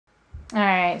All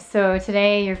right, so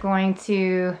today you're going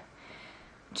to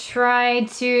try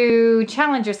to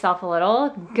challenge yourself a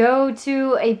little. Go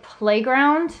to a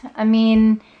playground. I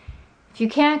mean, if you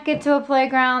can't get to a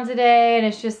playground today and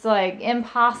it's just like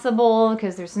impossible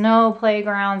because there's no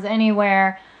playgrounds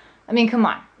anywhere, I mean, come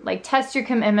on, like test your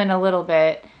commitment a little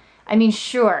bit. I mean,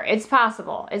 sure, it's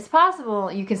possible. It's possible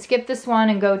you can skip this one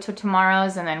and go to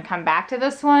tomorrow's and then come back to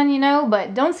this one, you know,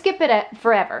 but don't skip it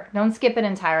forever. Don't skip it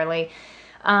entirely.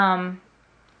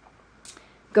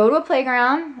 Go to a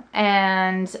playground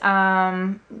and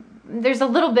there's a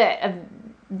little bit of,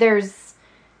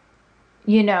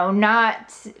 you know,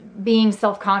 not being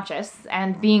self-conscious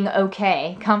and being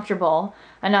okay, comfortable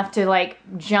enough to like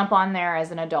jump on there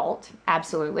as an adult.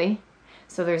 Absolutely.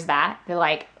 So there's that, the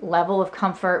like level of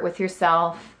comfort with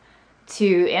yourself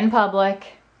to in public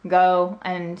go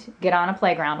and get on a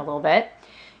playground a little bit.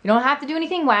 You don't have to do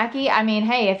anything wacky. I mean,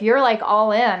 hey, if you're like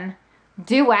all in,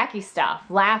 do wacky stuff,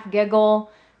 laugh, giggle,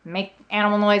 make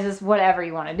animal noises, whatever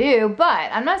you want to do.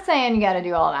 But I'm not saying you got to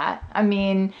do all that. I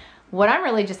mean, what I'm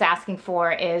really just asking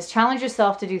for is challenge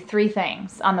yourself to do 3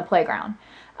 things on the playground.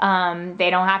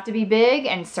 They don't have to be big,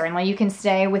 and certainly you can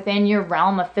stay within your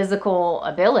realm of physical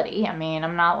ability. I mean,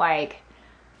 I'm not like,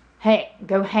 hey,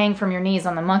 go hang from your knees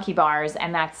on the monkey bars,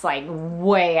 and that's like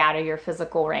way out of your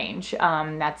physical range.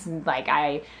 That's like,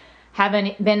 I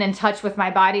haven't been in touch with my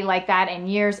body like that in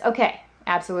years. Okay,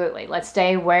 absolutely. Let's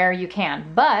stay where you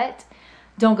can, but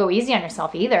don't go easy on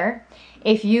yourself either.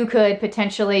 If you could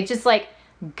potentially just like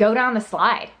go down the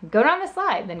slide,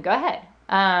 then go ahead.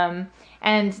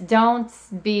 And don't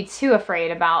be too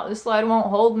afraid about the slide won't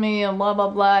hold me and blah, blah,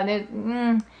 blah.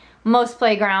 Most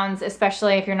playgrounds,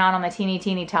 especially if you're not on the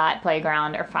teeny tot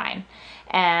playground, are fine.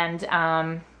 And,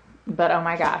 but oh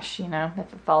my gosh, you know,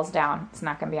 if it falls down, it's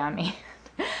not gonna be on me.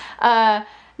 No,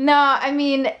 I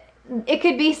mean, it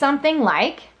could be something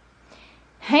like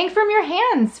hang from your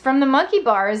hands from the monkey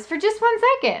bars for just 1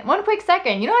 second, 1 quick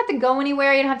second. You don't have to go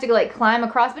anywhere. You don't have to like climb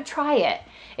across, but try it.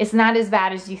 It's not as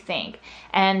bad as you think.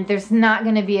 And there's not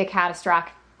going to be a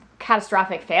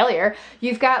catastrophic failure.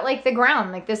 You've got like the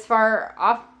ground like this far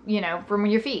off, you know, from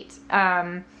your feet.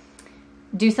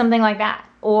 Do something like that.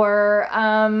 Or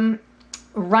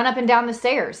run up and down the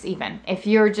stairs even. If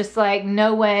you're just like,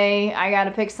 no way, I got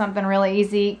to pick something really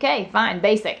easy. Okay, fine,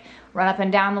 basic. Run up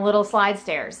and down the little slide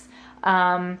stairs.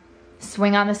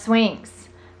 Swing on the swings.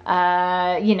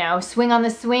 You know, swing on the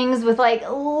swings with like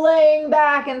laying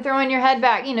back and throwing your head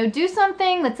back. You know, do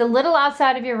something that's a little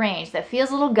outside of your range, that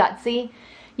feels a little gutsy,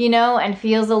 you know, and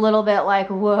feels a little bit like,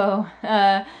 whoa,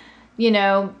 you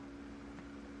know,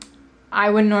 I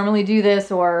wouldn't normally do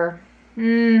this, or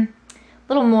a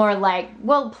little more like,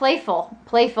 well, playful,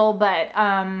 but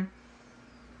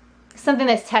something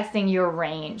that's testing your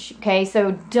range. Okay,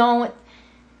 so don't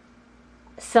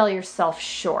sell yourself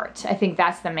short. I think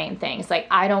that's the main thing. It's like,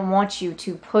 I don't want you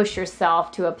to push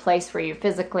yourself to a place where you're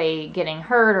physically getting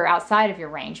hurt or outside of your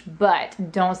range, but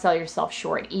don't sell yourself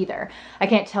short either. I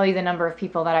can't tell you the number of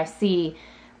people that I see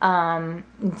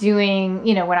doing,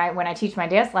 you know, when I teach my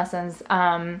dance lessons,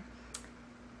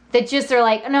 that just are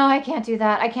like, no, I can't do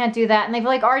that. I can't do that. And they've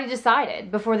like already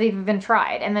decided before they've even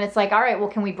tried. And then it's like, all right, well,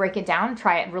 can we break it down?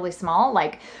 Try it really small.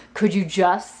 Like, could you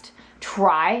just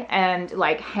try and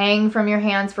like hang from your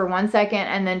hands for 1 second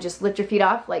and then just lift your feet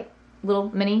off like little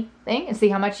mini thing and see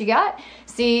how much you got?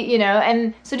 See, you know,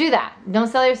 and so do that. Don't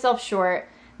sell yourself short.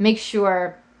 Make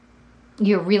sure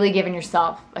you're really giving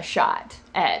yourself a shot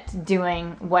at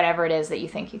doing whatever it is that you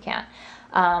think you can.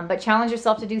 But challenge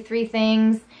yourself to do 3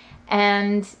 things,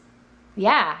 and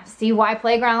yeah, see why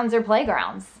playgrounds are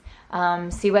playgrounds.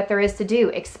 See what there is to do.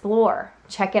 Explore.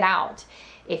 Check it out.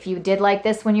 If you did like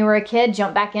this when you were a kid,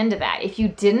 jump back into that. If you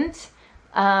didn't,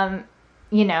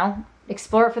 you know,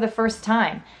 explore it for the first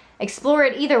time. Explore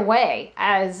it either way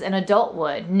as an adult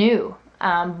would, new.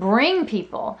 Bring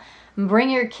people. Bring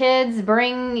your kids,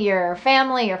 bring your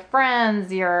family, your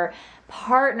friends, your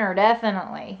partner,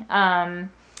 definitely.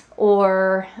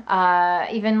 Or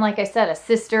even, like I said, a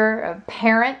sister, a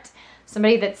parent,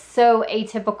 somebody that's so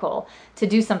atypical to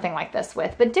do something like this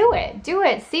with. But do it. Do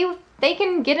it. See if they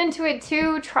can get into it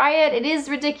too. Try it. It is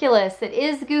ridiculous. It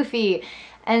is goofy.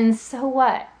 And so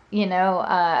what? You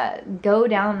know, go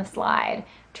down the slide.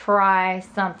 Try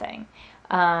something.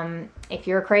 If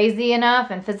you're crazy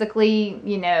enough and physically,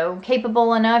 you know,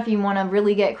 capable enough, you want to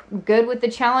really get good with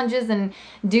the challenges and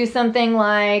do something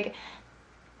like,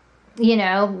 you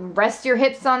know, rest your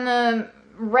hips on the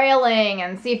railing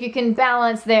and see if you can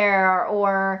balance there,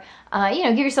 or you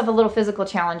know, give yourself a little physical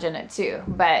challenge in it too.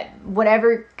 But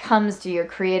whatever comes to your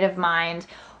creative mind,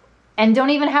 and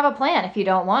don't even have a plan if you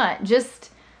don't want,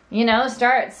 just you know,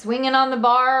 start swinging on the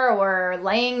bar or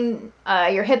laying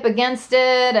your hip against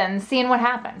it and seeing what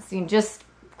happens. You just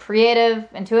creative,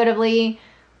 intuitively,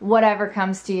 whatever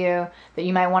comes to you that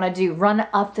you might want to do. Run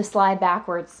up the slide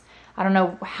backwards. I don't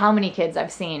know how many kids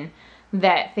I've seen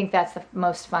that think that's the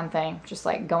most fun thing, just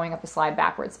like going up a slide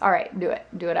backwards. All right, do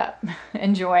it up.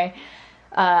 Enjoy.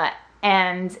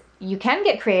 And you can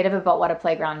get creative about what a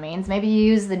playground means. Maybe you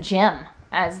use the gym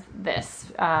as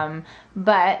this,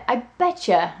 but I bet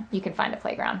you can find a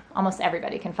playground. Almost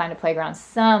everybody can find a playground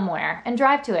somewhere and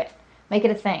drive to it. Make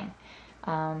it a thing.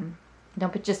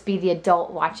 Don't just be the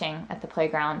adult watching at the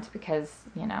playground because,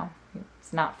 you know,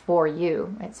 it's not for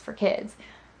you, it's for kids.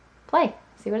 Play,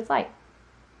 see what it's like.